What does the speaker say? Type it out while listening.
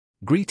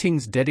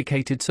Greetings,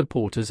 dedicated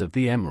supporters of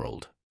the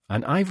Emerald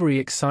and Ivory.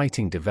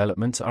 Exciting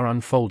developments are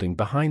unfolding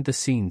behind the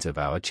scenes of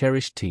our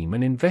cherished team.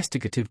 An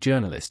investigative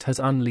journalist has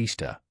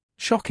unleashed a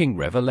shocking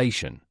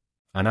revelation,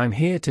 and I'm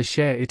here to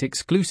share it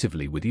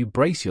exclusively with you.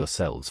 Brace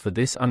yourselves for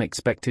this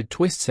unexpected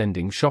twist,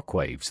 sending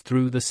shockwaves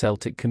through the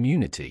Celtic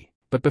community.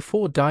 But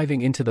before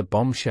diving into the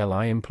bombshell,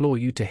 I implore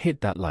you to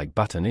hit that like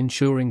button,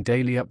 ensuring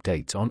daily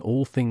updates on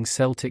all things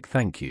Celtic.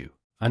 Thank you.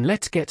 And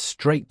let's get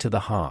straight to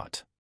the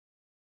heart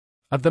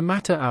of the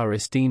matter. Our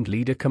esteemed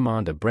leader,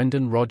 Commander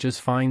Brendan Rodgers,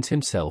 finds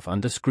himself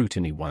under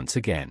scrutiny once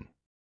again.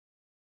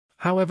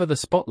 However, the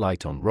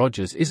spotlight on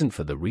Rodgers isn't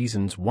for the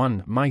reasons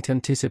one might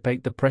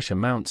anticipate. The pressure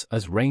mounts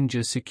as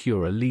Rangers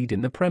secure a lead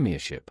in the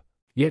Premiership.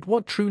 Yet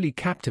what truly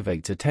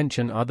captivates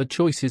attention are the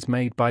choices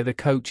made by the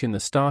coach in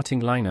the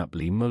starting lineup.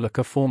 Lee Mullock,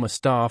 a former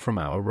star from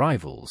our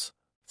rivals,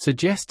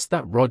 suggests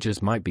that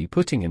Rodgers might be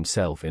putting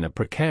himself in a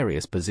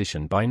precarious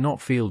position by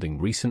not fielding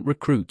recent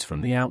recruits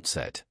from the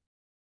outset.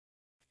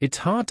 It's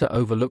hard to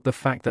overlook the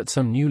fact that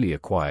some newly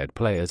acquired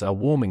players are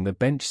warming the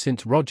bench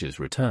since Rodgers'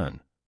 return.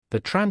 The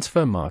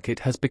transfer market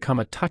has become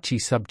a touchy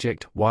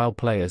subject, while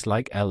players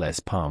like LS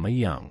Palmer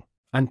Young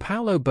and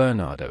Paulo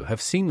Bernardo have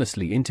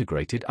seamlessly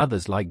integrated.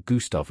 Others like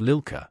Gustav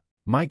Lilka,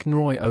 Mike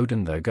Noy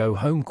Odin, the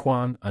go-home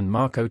Kwan and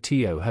Marco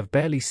Tio have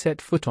barely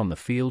set foot on the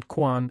field.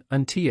 Kwan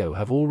and Tio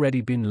have already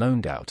been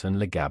loaned out, and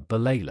Legab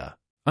Balela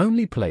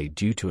only played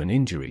due to an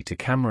injury to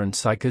Cameron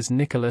Sykers,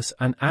 Nicholas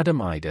and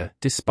Adam Ida,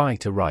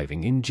 despite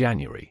arriving in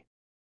January,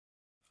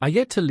 are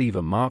yet to leave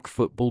a mark.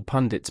 Football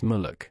pundits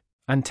Mullock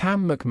and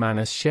Tam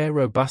McManus share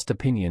robust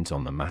opinions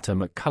on the matter.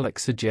 McCulloch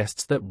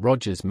suggests that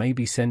Rodgers may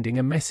be sending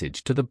a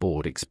message to the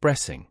board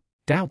expressing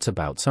doubts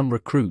about some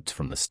recruits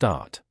from the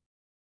start.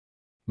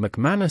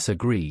 McManus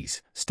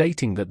agrees,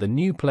 stating that the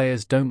new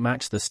players don't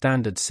match the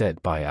standards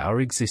set by our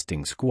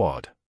existing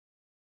squad.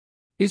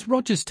 Is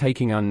Rodgers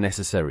taking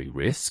unnecessary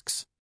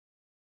risks?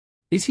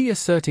 Is he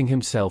asserting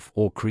himself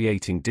or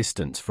creating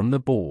distance from the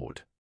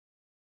board?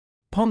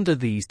 Ponder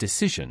these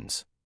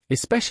decisions,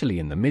 especially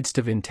in the midst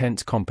of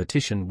intense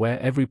competition where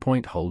every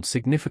point holds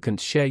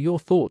significance. Share your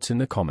thoughts in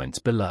the comments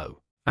below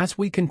as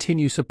we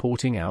continue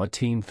supporting our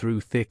team through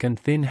thick and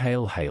thin.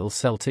 Hail, hail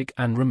Celtic,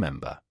 and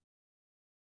remember,